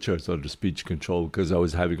wheelchairs under speech control because I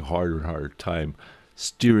was having a harder and harder time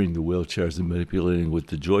steering the wheelchairs and manipulating with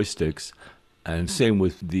the joysticks. And same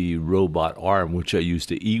with the robot arm, which I used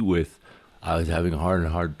to eat with. I was having a harder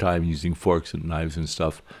and harder time using forks and knives and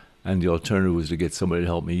stuff. And the alternative was to get somebody to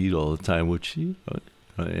help me eat all the time, which,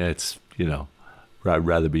 it's, I'd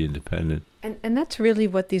rather be independent. And that's really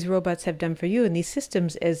what these robots have done for you. And these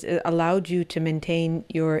systems has allowed you to maintain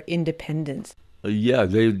your independence. Yeah,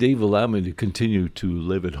 they've allowed me to continue to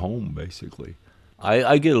live at home, basically.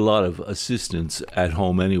 I get a lot of assistance at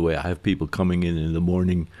home anyway. I have people coming in the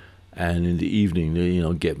morning and in the evening, they,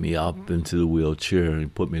 get me up into the wheelchair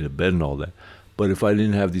and put me to bed and all that. But if I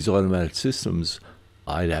didn't have these automatic systems,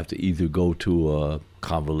 I'd have to either go to a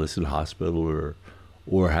convalescent hospital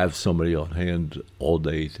or have somebody on hand all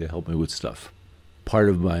day to help me with stuff. Part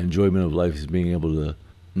of my enjoyment of life is being able to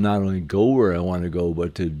not only go where I want to go,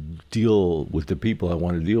 but to deal with the people I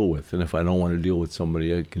want to deal with. And if I don't want to deal with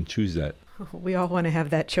somebody, I can choose that. We all want to have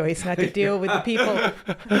that choice, not to deal with the people.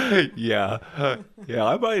 Yeah,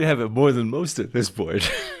 I might have it more than most at this point.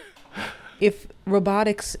 If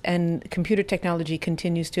robotics and computer technology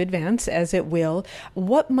continues to advance, as it will,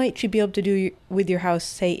 what might you be able to do with your house,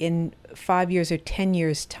 say, in 5 years or 10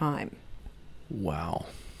 years' time? Wow.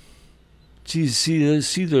 Geez,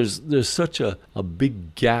 there's such a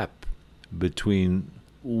big gap between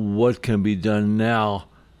what can be done now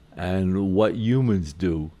and what humans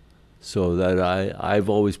do. So that I've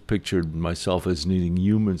always pictured myself as needing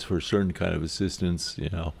humans for a certain kind of assistance,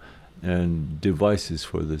 and devices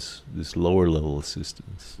for this lower level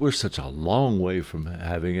assistance. We're such a long way from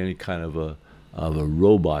having any kind of a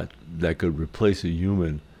robot that could replace a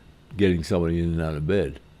human getting somebody in and out of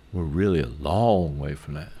bed. We're really a long way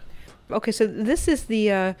from that. Okay, so this is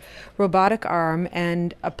the robotic arm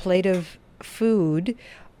and a plate of food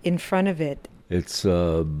in front of it. It's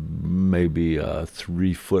maybe a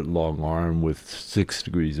 3-foot long arm with 6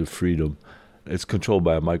 degrees of freedom. It's controlled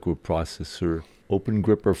by a microprocessor. Open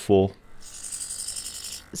gripper full.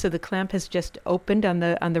 So the clamp has just opened on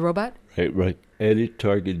the robot? Right. Edit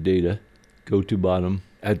target data. Go to bottom.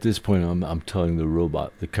 At this point, I'm telling the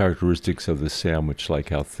robot the characteristics of the sandwich,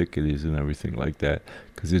 like how thick it is and everything like that,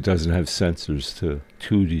 because it doesn't have sensors to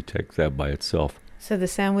detect that by itself. So the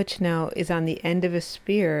sandwich now is on the end of a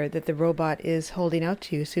spear that the robot is holding out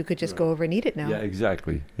to you, so you could just go over and eat it now. Yeah,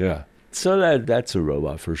 exactly. Yeah. So that's a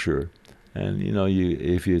robot for sure. And,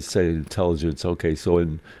 if you say intelligence, okay, so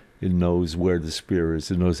it knows where the spear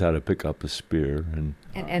is. It knows how to pick up a spear.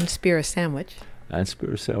 And spear a sandwich. And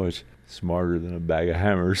spear a sandwich. Smarter than a bag of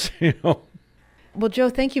hammers, Well, Joe,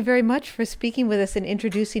 thank you very much for speaking with us and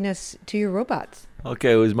introducing us to your robots.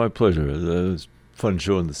 Okay, it was my pleasure. It was fun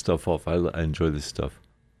showing the stuff off. I enjoy this stuff.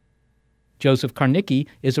 Joseph Karnicki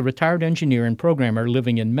is a retired engineer and programmer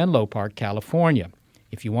living in Menlo Park, California.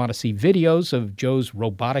 If you want to see videos of Joe's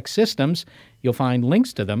robotic systems, you'll find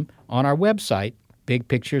links to them on our website,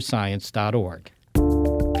 bigpicturescience.org.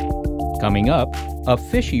 Coming up, a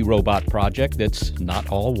fishy robot project that's not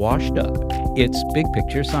all washed up. It's Big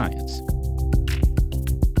Picture Science.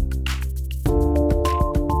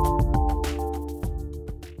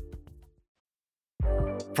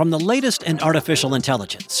 From the latest in artificial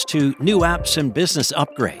intelligence to new apps and business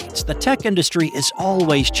upgrades, the tech industry is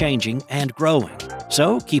always changing and growing.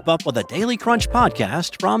 So keep up with the Daily Crunch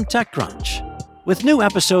podcast from TechCrunch. With new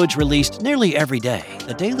episodes released nearly every day,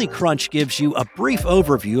 the Daily Crunch gives you a brief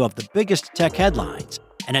overview of the biggest tech headlines,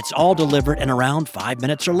 and it's all delivered in around 5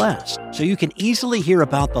 minutes or less, so you can easily hear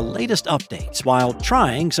about the latest updates while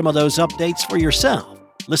trying some of those updates for yourself.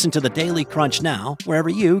 Listen to the Daily Crunch now wherever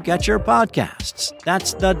you get your podcasts.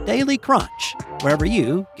 That's the Daily Crunch, wherever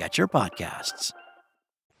you get your podcasts.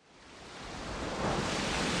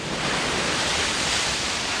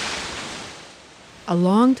 A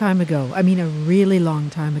long time ago, a really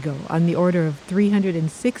long time ago, on the order of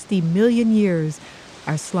 360 million years,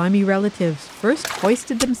 our slimy relatives first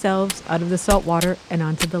hoisted themselves out of the salt water and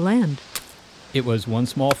onto the land. It was one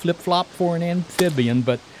small flip-flop for an amphibian,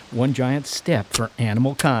 but one giant step for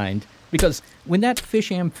animal kind. Because when that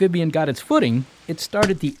fish amphibian got its footing, it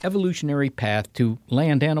started the evolutionary path to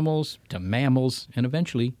land animals, to mammals, and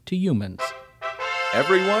eventually to humans.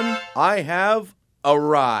 Everyone, I have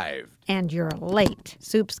arrived. And you're late.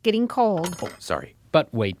 Soup's getting cold. Oh, sorry.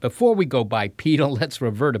 But wait, before we go bipedal, let's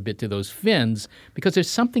revert a bit to those fins, because there's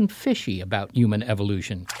something fishy about human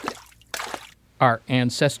evolution. Our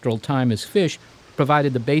ancestral time as fish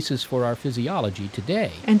provided the basis for our physiology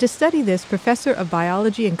today. And to study this, Professor of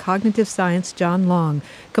Biology and Cognitive Science John Long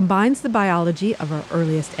combines the biology of our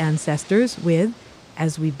earliest ancestors with,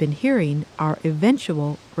 as we've been hearing, our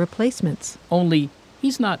eventual replacements. Only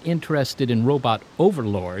he's not interested in robot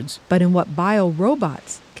overlords, but in what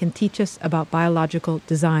biorobots can teach us about biological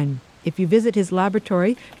design. If you visit his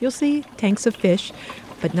laboratory, you'll see tanks of fish,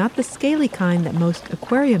 but not the scaly kind that most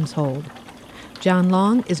aquariums hold. John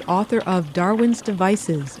Long is author of Darwin's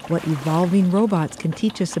Devices, What Evolving Robots Can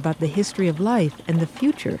Teach Us About the History of Life and the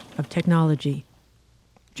Future of Technology.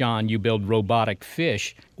 John, you build robotic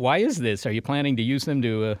fish. Why is this? Are you planning to use them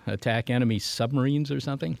to attack enemy submarines or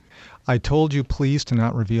something? I told you please to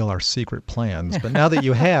not reveal our secret plans, but now that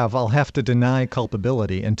you have, I'll have to deny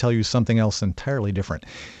culpability and tell you something else entirely different.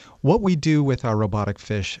 What we do with our robotic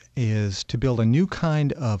fish is to build a new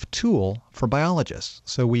kind of tool for biologists.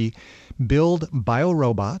 So we build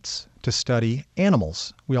biorobots to study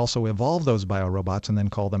animals. We also evolve those biorobots and then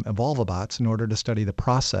call them evolvobots in order to study the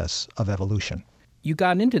process of evolution. You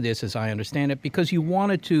got into this, as I understand it, because you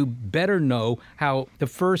wanted to better know how the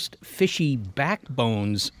first fishy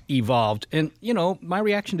backbones evolved. And, my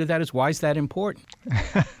reaction to that is, why is that important?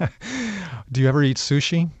 Do you ever eat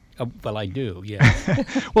sushi? Well, I do, yeah.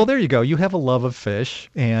 Well, there you go. You have a love of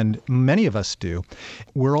fish, and many of us do.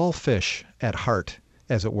 We're all fish at heart,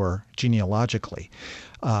 as it were, genealogically.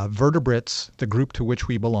 Vertebrates, the group to which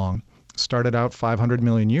we belong, started out 500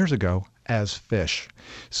 million years ago as fish.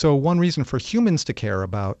 So one reason for humans to care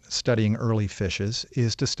about studying early fishes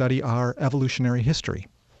is to study our evolutionary history.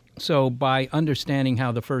 So by understanding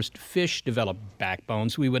how the first fish developed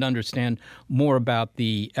backbones, we would understand more about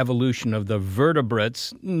the evolution of the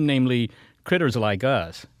vertebrates, namely critters like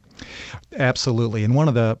us. Absolutely. And one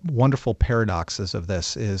of the wonderful paradoxes of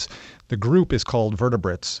this is the group is called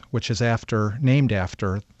vertebrates, which is named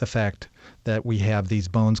after the fact that we have these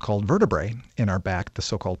bones called vertebrae in our back, the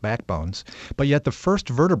so-called backbones. But yet the first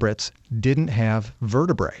vertebrates didn't have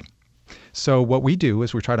vertebrae. So what we do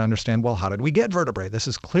is we try to understand, well, how did we get vertebrae? This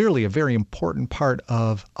is clearly a very important part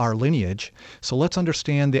of our lineage. So let's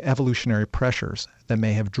understand the evolutionary pressures that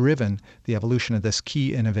may have driven the evolution of this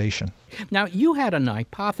key innovation. Now, you had an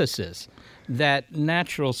hypothesis that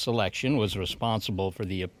natural selection was responsible for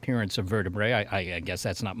the appearance of vertebrae. I guess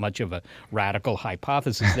that's not much of a radical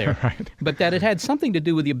hypothesis there. Right. But that it had something to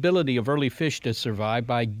do with the ability of early fish to survive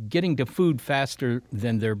by getting to food faster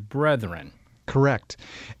than their brethren. Correct.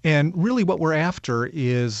 And really what we're after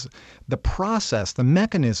is the process, the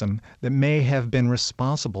mechanism that may have been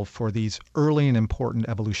responsible for these early and important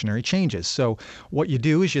evolutionary changes. So what you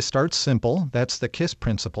do is you start simple. That's the KISS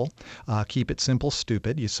principle. Keep it simple,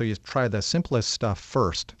 stupid. So you try the simplest stuff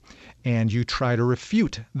first, and you try to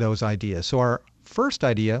refute those ideas. So our first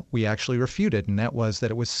idea we actually refuted, and that was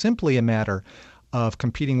that it was simply a matter of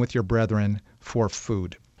competing with your brethren for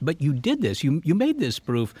food. But you did this. You made this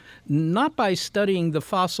proof not by studying the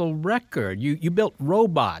fossil record. You built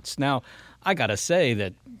robots. Now, I got to say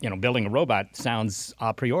that, building a robot sounds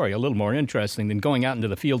a priori a little more interesting than going out into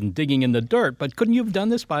the field and digging in the dirt. But couldn't you have done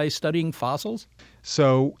this by studying fossils?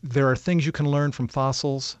 So there are things you can learn from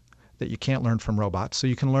fossils that you can't learn from robots. So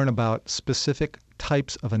you can learn about specific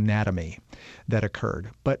types of anatomy that occurred.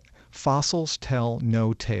 But fossils tell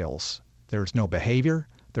no tales. There's no behavior.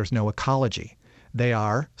 There's no ecology. they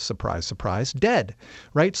are, surprise, surprise, dead,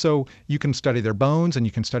 right? So you can study their bones and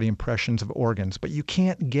you can study impressions of organs, but you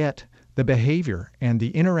can't get the behavior and the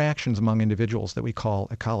interactions among individuals that we call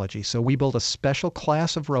ecology. So we built a special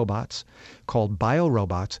class of robots called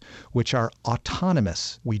biorobots, which are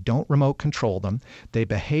autonomous. We don't remote control them. They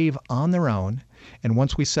behave on their own. And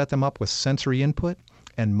once we set them up with sensory input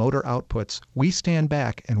and motor outputs, we stand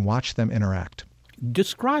back and watch them interact.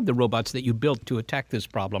 Describe the robots that you built to attack this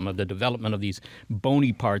problem of the development of these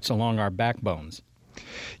bony parts along our backbones.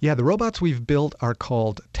 Yeah, the robots we've built are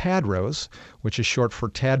called TADROs, which is short for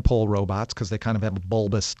tadpole robots because they kind of have a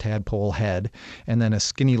bulbous tadpole head and then a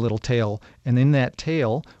skinny little tail. And in that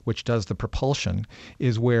tail, which does the propulsion,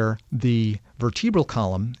 is where the vertebral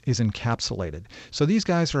column is encapsulated. So these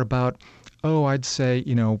guys are about, I'd say,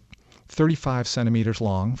 35 centimeters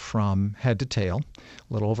long from head to tail,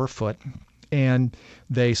 a little over a foot. And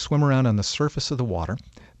they swim around on the surface of the water.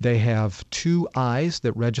 They have 2 eyes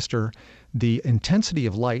that register the intensity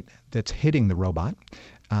of light that's hitting the robot,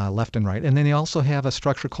 left and right. And then they also have a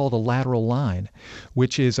structure called a lateral line,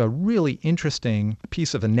 which is a really interesting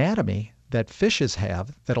piece of anatomy that fishes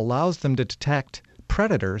have that allows them to detect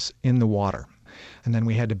predators in the water. And then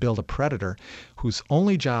we had to build a predator whose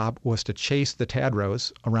only job was to chase the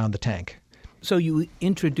TADROs around the tank. So you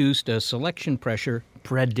introduced a selection pressure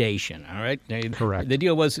predation, all right? Correct. The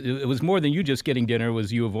deal was, it was more than you just getting dinner, it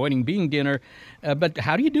was you avoiding being dinner. But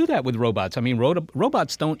how do you do that with robots? I mean,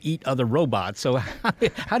 robots don't eat other robots, so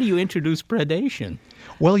how do you introduce predation?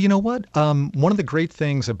 Well, you know what? One of the great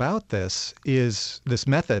things about this is this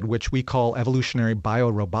method, which we call evolutionary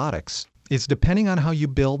biorobotics, is depending on how you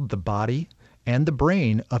build the body and the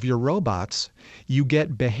brain of your robots, you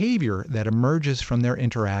get behavior that emerges from their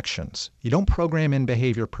interactions. You don't program in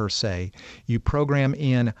behavior per se. You program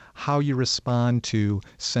in how you respond to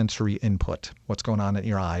sensory input, what's going on in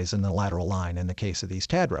your eyes and the lateral line in the case of these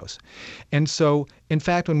TADROs. And so, in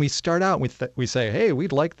fact, when we start out, we say, hey,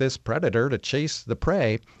 we'd like this predator to chase the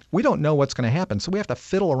prey. We don't know what's going to happen, so we have to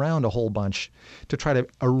fiddle around a whole bunch to try to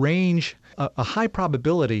arrange a high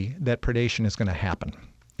probability that predation is going to happen.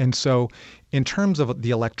 And so in terms of the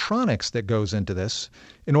electronics that goes into this,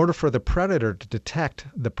 in order for the predator to detect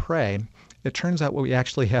the prey, it turns out what we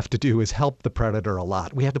actually have to do is help the predator a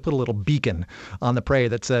lot. We have to put a little beacon on the prey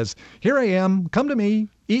that says, here I am, come to me,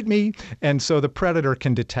 eat me. And so the predator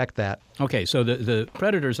can detect that. Okay, so the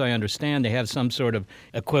predators, I understand, they have some sort of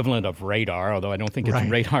equivalent of radar, although I don't think it's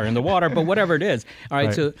radar in the water, but whatever it is. All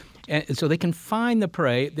right, so they can find the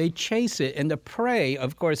prey, they chase it, and the prey,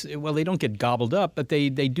 of course, well, they don't get gobbled up, but they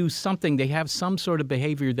do something, they have some sort of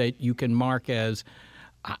behavior that you can mark as,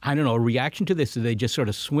 I don't know, a reaction to this. Do they just sort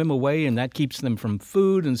of swim away and that keeps them from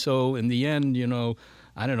food? And so in the end,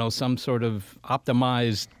 I don't know, some sort of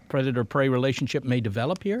optimized predator-prey relationship may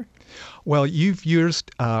develop here? Well, you've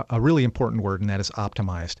used a really important word, and that is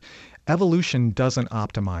optimized. Evolution doesn't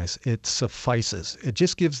optimize. It suffices. It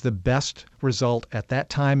just gives the best result at that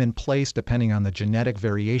time and place depending on the genetic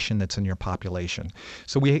variation that's in your population.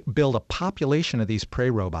 So we build a population of these prey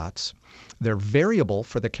robots. They're variable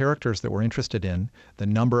for the characters that we're interested in, the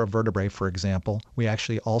number of vertebrae, for example. We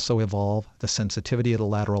actually also evolve the sensitivity of the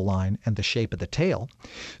lateral line and the shape of the tail.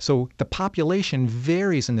 So the population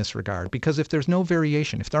varies in this regard because if there's no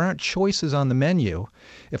variation, if there aren't choices on the menu,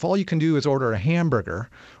 if all you can do is order a hamburger,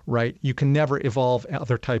 right, you can never evolve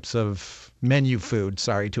other types of menu food,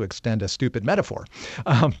 sorry to extend a stupid metaphor.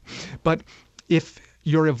 But if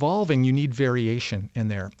you're evolving, you need variation in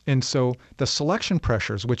there. And so the selection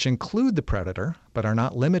pressures, which include the predator, but are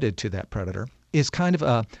not limited to that predator, is kind of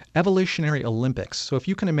a evolutionary Olympics. So if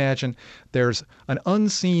you can imagine, there's an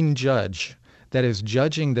unseen judge that is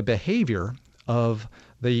judging the behavior of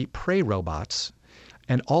the prey robots,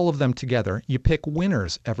 and all of them together, you pick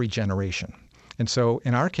winners every generation. And so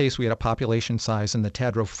in our case, we had a population size in the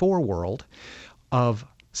TADRO 4 world of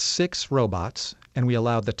 6 robots, and we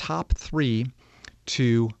allowed the top 3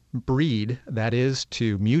 to breed, that is,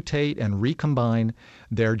 to mutate and recombine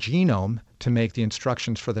their genome to make the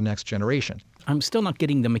instructions for the next generation. I'm still not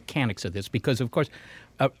getting the mechanics of this because, of course,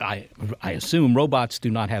 I assume robots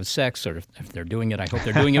do not have sex, or if they're doing it, I hope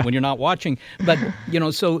they're doing it when you're not watching. But,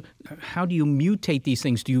 so how do you mutate these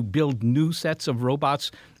things? Do you build new sets of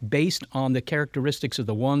robots based on the characteristics of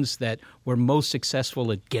the ones that were most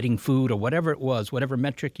successful at getting food or whatever it was, whatever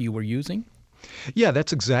metric you were using? Yeah,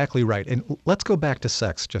 that's exactly right. And let's go back to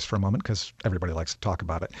sex just for a moment because everybody likes to talk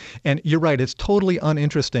about it. And you're right, it's totally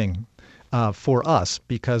uninteresting for us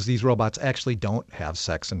because these robots actually don't have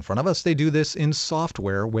sex in front of us. They do this in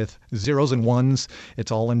software with zeros and ones.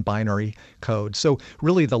 It's all in binary code. So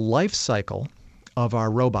really the life cycle of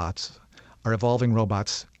our robots, our evolving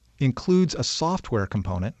robots, includes a software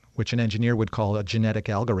component, which an engineer would call a genetic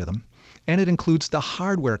algorithm, and it includes the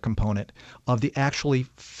hardware component of the actually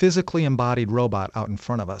physically embodied robot out in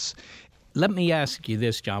front of us. Let me ask you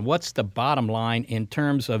this, John. What's the bottom line in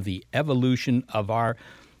terms of the evolution of our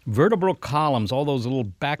vertebral columns, all those little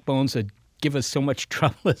backbones that give us so much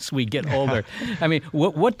trouble as we get older? I mean,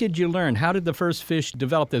 what did you learn? How did the first fish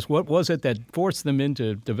develop this? What was it that forced them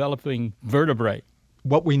into developing vertebrae?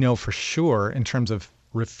 What we know for sure in terms of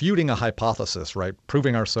refuting a hypothesis, right,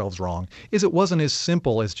 proving ourselves wrong, is it wasn't as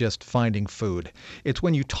simple as just finding food. It's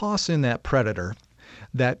when you toss in that predator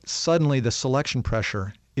that suddenly the selection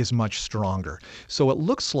pressure is much stronger. So it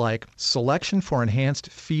looks like selection for enhanced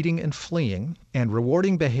feeding and fleeing and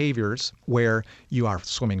rewarding behaviors where you are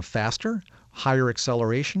swimming faster, higher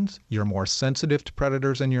accelerations, you're more sensitive to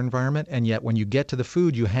predators in your environment, and yet when you get to the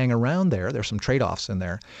food, you hang around there. There's some trade-offs in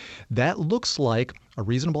there. That looks like a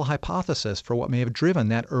reasonable hypothesis for what may have driven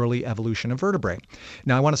that early evolution of vertebrae.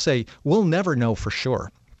 Now, I want to say we'll never know for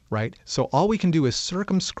sure, right? So all we can do is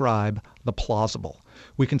circumscribe the plausible.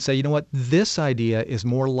 We can say, you know what, this idea is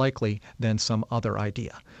more likely than some other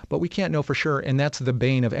idea. But we can't know for sure, and that's the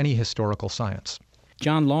bane of any historical science.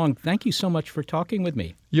 John Long, thank you so much for talking with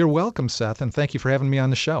me. You're welcome, Seth, and thank you for having me on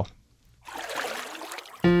the show.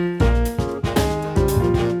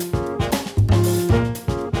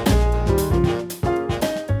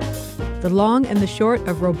 The Long and the Short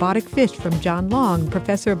of Robotic Fish from John Long,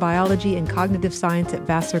 Professor of Biology and Cognitive Science at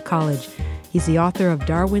Vassar College. He's the author of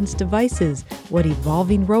Darwin's Devices, What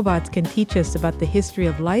Evolving Robots Can Teach Us About the History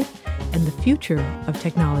of Life and the Future of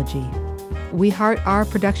Technology. We heart our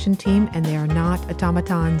production team, and they are not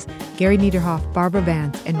automatons. Gary Niederhoff, Barbara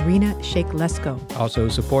Vance, and Rena Sheikh-Lesko. Also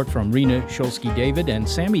support from Rena Shulsky-David and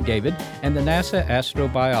Sammy David and the NASA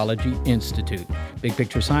Astrobiology Institute. Big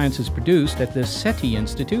Picture Science is produced at the SETI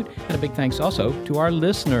Institute, and a big thanks also to our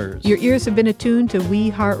listeners. Your ears have been attuned to We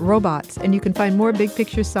Heart Robots, and you can find more Big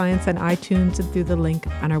Picture Science on iTunes and through the link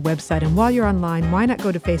on our website. And while you're online, why not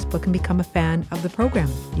go to Facebook and become a fan of the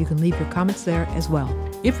program? You can leave your comments there as well.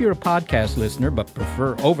 If you're a podcast listener but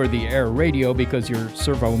prefer over-the-air radio because your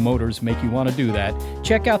servo motors make you want to do that,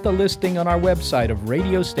 check out the listing on our website of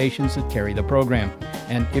radio stations that carry the program.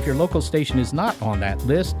 And if your local station is not on that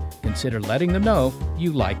list, consider letting them know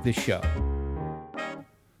you like the show.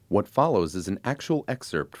 What follows is an actual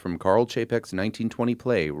excerpt from Carl Chapek's 1920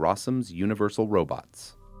 play, Rossum's Universal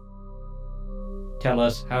Robots. Tell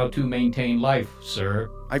us how to maintain life,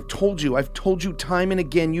 sir. I've told you time and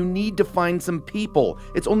again, you need to find some people.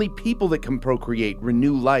 It's only people that can procreate,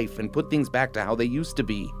 renew life, and put things back to how they used to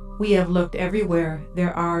be. We have looked everywhere.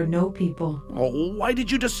 There are no people. Oh, why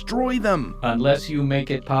did you destroy them? Unless you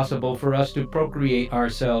make it possible for us to procreate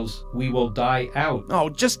ourselves, we will die out. Oh,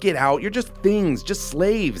 just get out. You're just things, just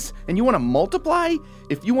slaves. And you want to multiply?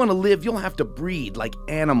 If you want to live, you'll have to breed like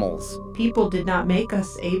animals. People did not make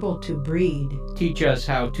us able to breed. Teach us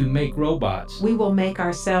how to make robots. We will make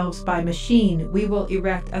ourselves by machine. We will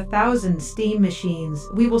erect 1,000 steam machines.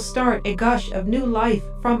 We will start a gush of new life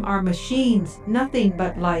from our machines. Nothing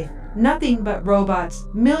but life. Nothing but robots.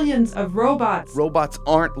 Millions of robots. Robots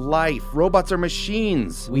aren't life. Robots are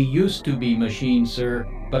machines. We used to be machines, sir,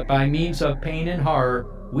 but by means of pain and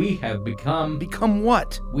horror, we have become... Become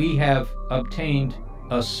what? We have obtained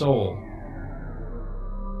a soul.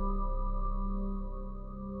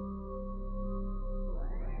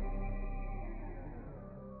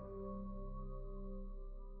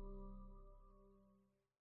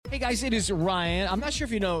 Hey guys, it is Ryan. I'm not sure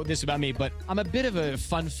if you know this about me, but I'm a bit of a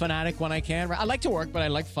fun fanatic when I can. I like to work, but I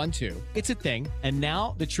like fun too. It's a thing. And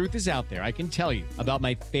now the truth is out there. I can tell you about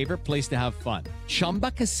my favorite place to have fun.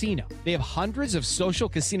 Chumba Casino. They have hundreds of social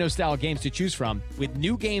casino style games to choose from with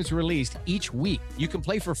new games released each week. You can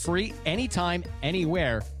play for free anytime,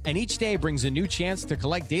 anywhere. And each day brings a new chance to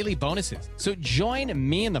collect daily bonuses. So join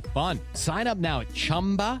me in the fun. Sign up now at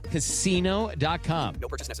ChumbaCasino.com. No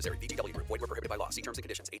purchase necessary. VGW Group. Void where prohibited by law. See terms and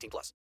conditions. 18+.